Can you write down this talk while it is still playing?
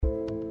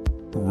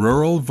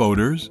Rural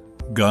Voters,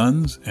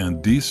 Guns,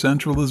 and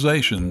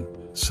Decentralization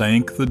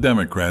Sank the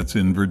Democrats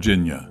in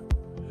Virginia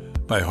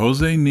by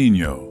Jose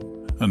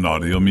Nino, an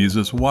Audio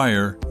Mises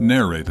Wire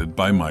narrated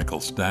by Michael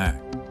Stack.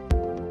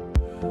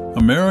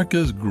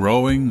 America's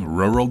growing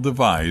rural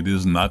divide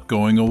is not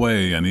going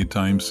away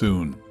anytime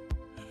soon.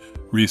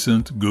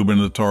 Recent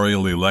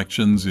gubernatorial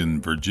elections in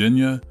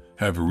Virginia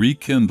have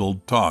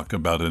rekindled talk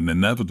about an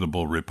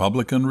inevitable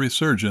Republican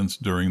resurgence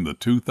during the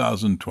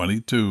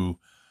 2022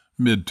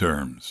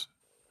 midterms.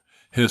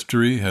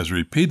 History has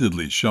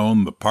repeatedly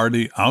shown the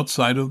party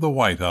outside of the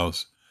White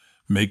House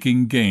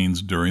making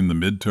gains during the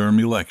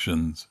midterm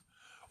elections,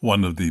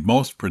 one of the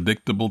most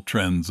predictable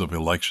trends of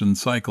election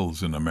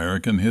cycles in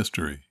American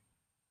history.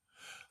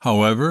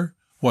 However,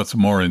 what's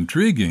more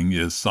intriguing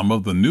is some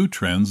of the new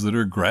trends that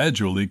are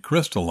gradually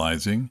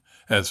crystallizing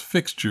as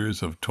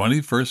fixtures of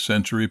 21st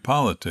century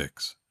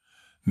politics,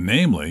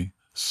 namely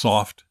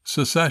soft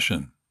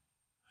secession.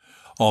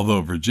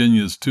 Although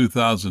Virginia's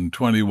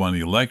 2021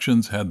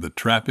 elections had the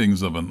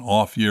trappings of an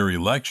off-year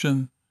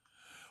election,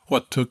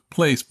 what took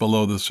place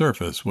below the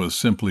surface was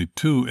simply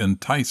too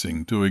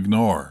enticing to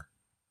ignore.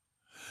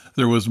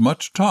 There was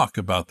much talk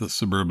about the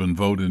suburban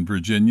vote in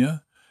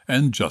Virginia,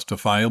 and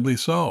justifiably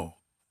so.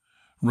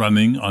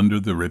 Running under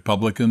the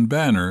Republican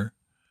banner,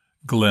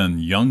 Glenn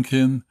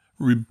Youngkin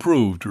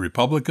improved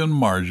Republican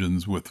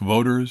margins with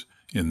voters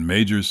in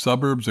major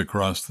suburbs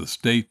across the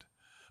state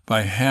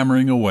by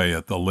hammering away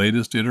at the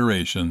latest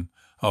iteration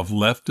of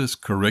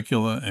leftist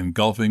curricula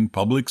engulfing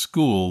public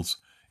schools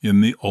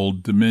in the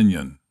Old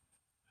Dominion.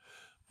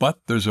 But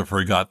there's a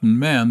forgotten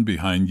man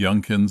behind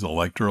Youngkin's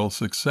electoral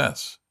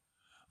success: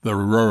 the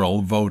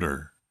rural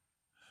voter.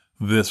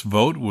 This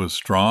vote was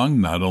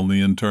strong not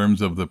only in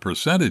terms of the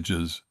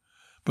percentages,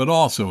 but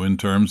also in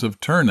terms of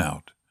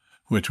turnout,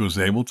 which was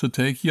able to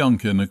take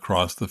Youngkin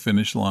across the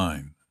finish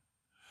line.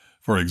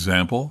 For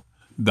example,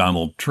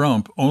 Donald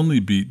Trump only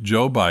beat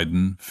Joe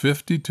Biden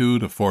 52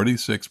 to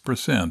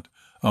 46%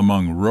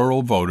 among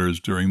rural voters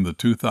during the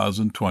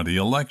 2020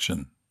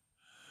 election.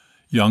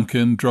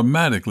 Youngkin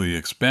dramatically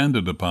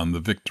expanded upon the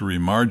victory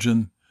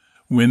margin,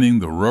 winning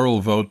the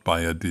rural vote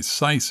by a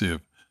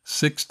decisive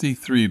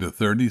 63 to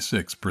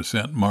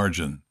 36%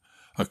 margin,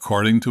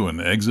 according to an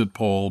exit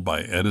poll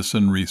by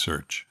Edison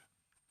Research.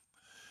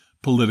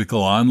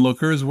 Political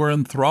onlookers were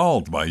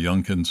enthralled by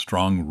Youngkin's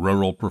strong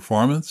rural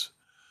performance.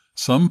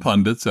 Some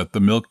pundits at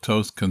the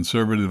milquetoast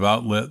conservative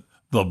outlet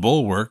The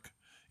Bulwark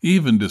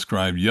even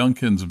described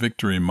Youngkin's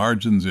victory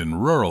margins in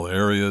rural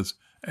areas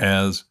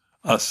as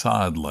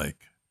Assad-like.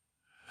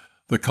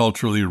 The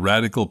culturally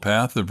radical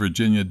path the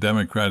Virginia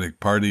Democratic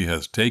Party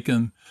has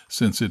taken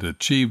since it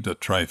achieved a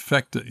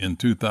trifecta in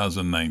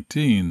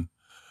 2019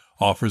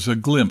 offers a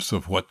glimpse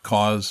of what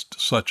caused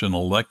such an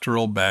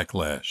electoral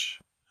backlash.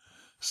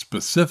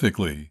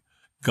 Specifically,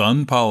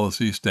 gun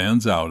policy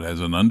stands out as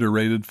an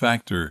underrated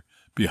factor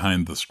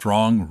behind the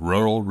strong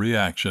rural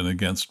reaction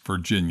against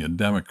Virginia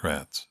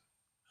Democrats.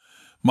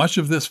 Much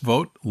of this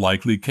vote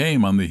likely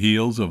came on the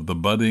heels of the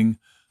budding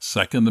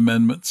Second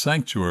Amendment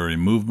sanctuary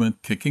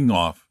movement kicking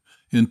off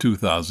in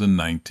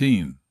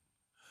 2019.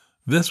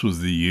 This was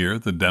the year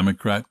the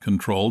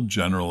Democrat-controlled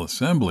General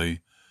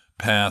Assembly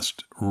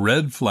passed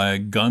red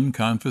flag gun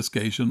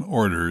confiscation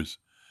orders,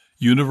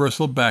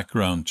 universal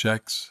background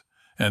checks,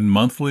 and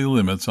monthly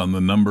limits on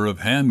the number of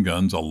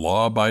handguns a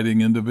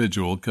law-abiding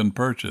individual can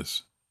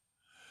purchase.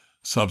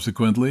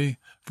 Subsequently,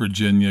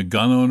 Virginia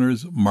gun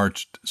owners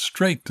marched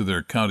straight to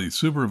their county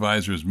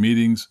supervisors'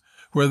 meetings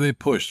where they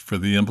pushed for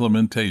the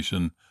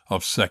implementation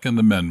of Second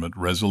Amendment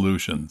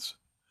resolutions.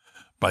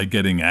 By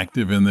getting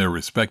active in their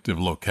respective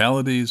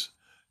localities,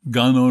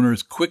 gun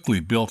owners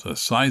quickly built a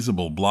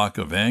sizable block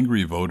of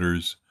angry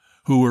voters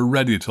who were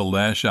ready to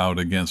lash out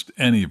against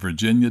any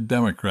Virginia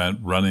Democrat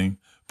running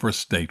for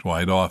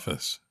statewide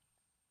office.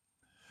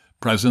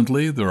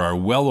 Presently, there are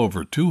well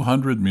over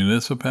 200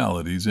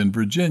 municipalities in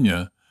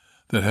Virginia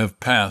that have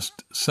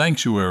passed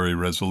sanctuary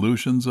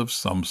resolutions of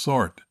some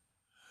sort.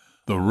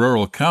 The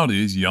rural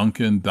counties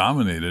Youngkin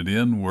dominated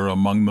in were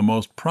among the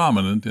most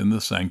prominent in the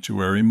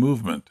sanctuary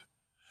movement.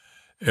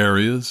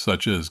 Areas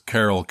such as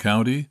Carroll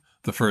County,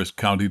 the first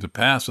county to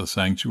pass a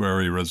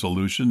sanctuary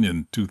resolution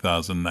in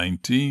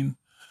 2019,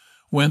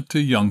 went to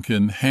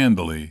Youngkin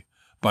handily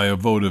by a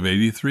vote of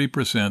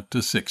 83% to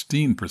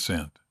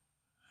 16%.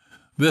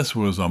 This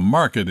was a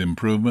marked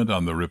improvement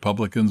on the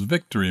Republicans'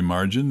 victory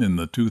margin in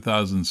the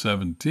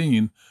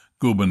 2017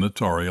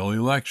 gubernatorial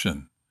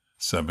election,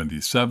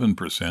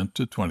 77%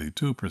 to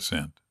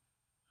 22%.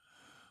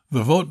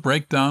 The vote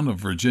breakdown of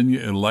Virginia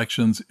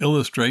elections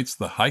illustrates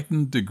the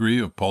heightened degree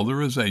of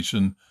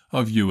polarization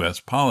of U.S.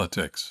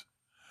 politics,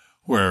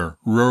 where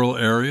rural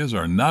areas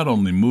are not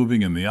only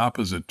moving in the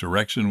opposite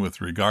direction with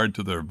regard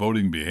to their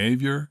voting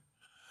behavior,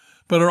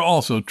 but are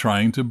also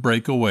trying to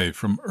break away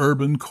from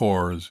urban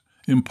cores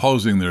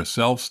imposing their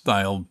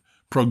self-styled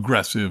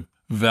progressive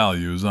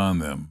values on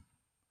them.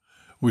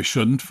 We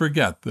shouldn't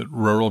forget that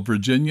rural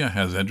Virginia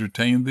has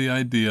entertained the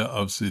idea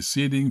of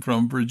seceding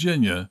from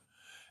Virginia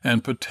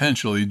and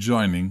potentially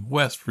joining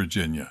West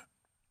Virginia.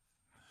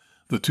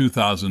 The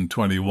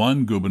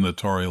 2021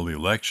 gubernatorial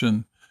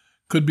election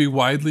could be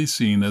widely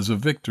seen as a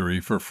victory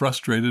for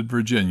frustrated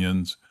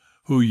Virginians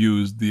who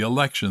used the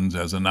elections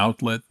as an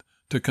outlet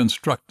to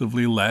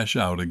constructively lash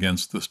out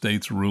against the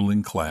state's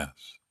ruling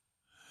class.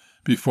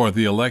 Before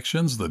the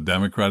elections, the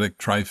Democratic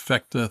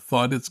trifecta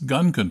thought its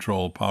gun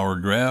control power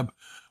grab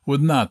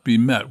would not be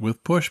met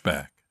with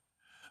pushback.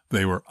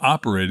 They were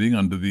operating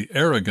under the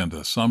arrogant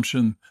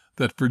assumption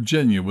that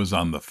Virginia was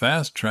on the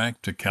fast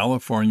track to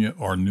California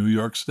or New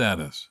York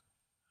status.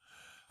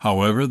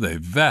 However, they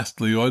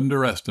vastly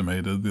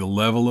underestimated the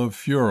level of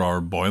furor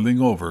boiling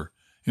over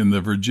in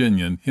the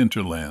Virginian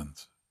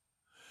hinterlands.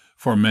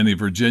 For many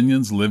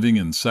Virginians living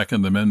in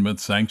Second Amendment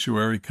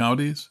sanctuary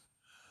counties,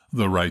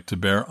 the right to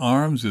bear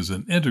arms is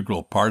an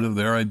integral part of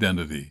their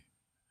identity.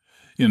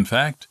 In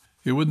fact,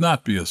 it would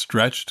not be a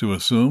stretch to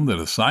assume that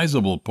a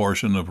sizable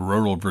portion of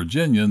rural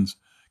Virginians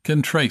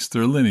can trace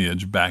their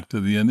lineage back to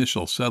the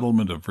initial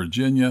settlement of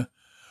Virginia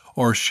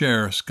or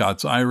share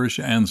Scots-Irish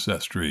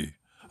ancestry,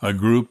 a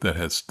group that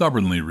has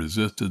stubbornly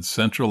resisted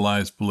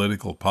centralized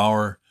political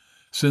power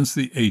since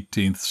the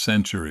 18th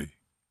century.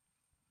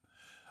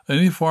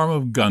 Any form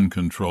of gun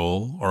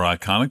control or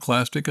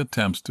iconoclastic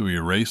attempts to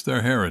erase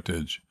their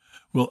heritage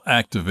will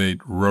activate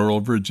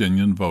rural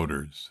Virginian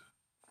voters.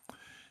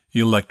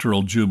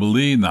 Electoral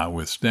jubilee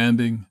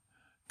notwithstanding,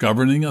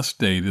 governing a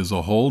state is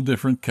a whole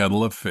different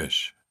kettle of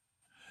fish.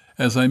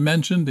 As I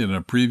mentioned in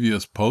a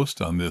previous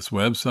post on this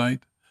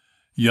website,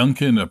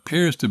 Youngkin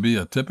appears to be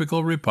a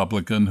typical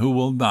Republican who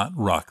will not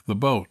rock the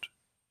boat.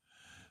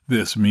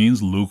 This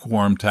means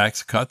lukewarm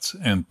tax cuts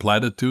and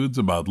platitudes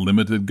about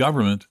limited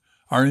government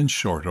are in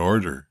short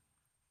order.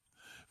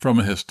 From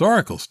a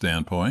historical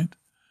standpoint,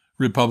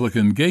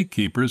 Republican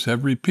gatekeepers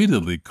have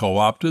repeatedly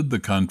co-opted the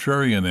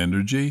contrarian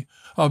energy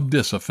of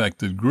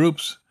disaffected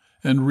groups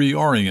and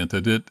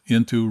reoriented it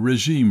into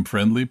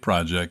regime-friendly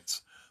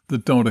projects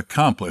that don't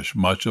accomplish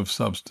much of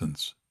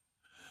substance.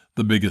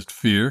 The biggest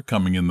fear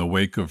coming in the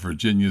wake of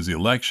Virginia's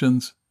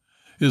elections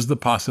is the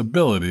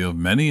possibility of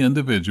many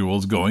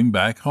individuals going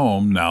back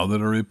home now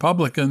that a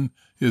Republican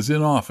is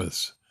in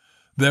office,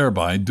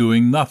 thereby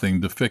doing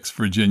nothing to fix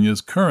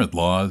Virginia's current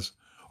laws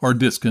or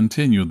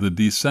discontinue the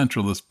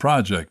decentralist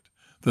project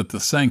that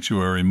the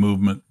sanctuary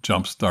movement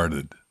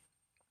jump-started.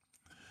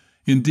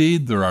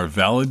 Indeed, there are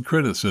valid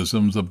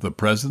criticisms of the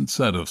present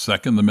set of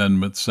Second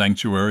Amendment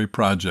sanctuary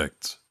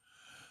projects,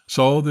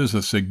 so there's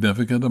a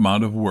significant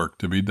amount of work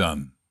to be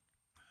done.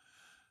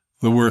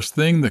 The worst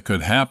thing that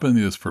could happen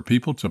is for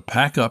people to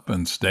pack up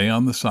and stay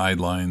on the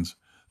sidelines,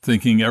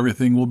 thinking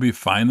everything will be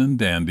fine and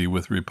dandy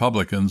with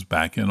Republicans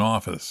back in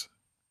office.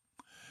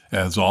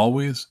 As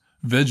always,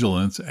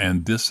 vigilance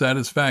and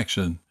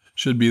dissatisfaction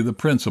should be the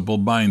principal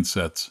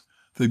mindsets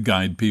that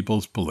guide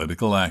people's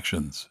political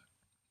actions.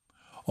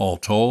 All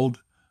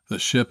told, the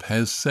ship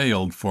has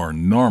sailed for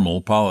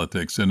normal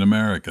politics in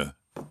America.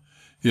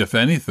 If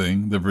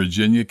anything, the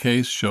Virginia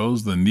case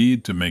shows the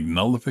need to make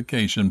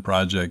nullification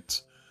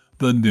projects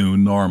the new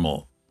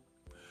normal.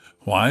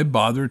 Why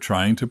bother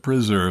trying to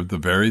preserve the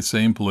very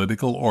same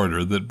political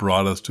order that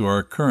brought us to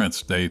our current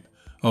state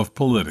of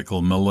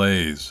political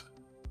malaise?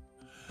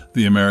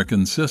 The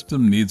American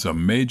system needs a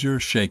major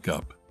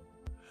shake-up.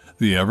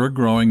 The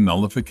ever-growing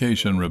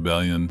nullification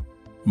rebellion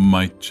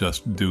might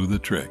just do the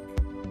trick.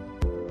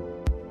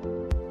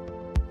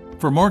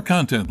 For more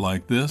content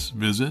like this,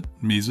 visit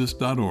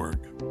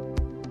Mises.org.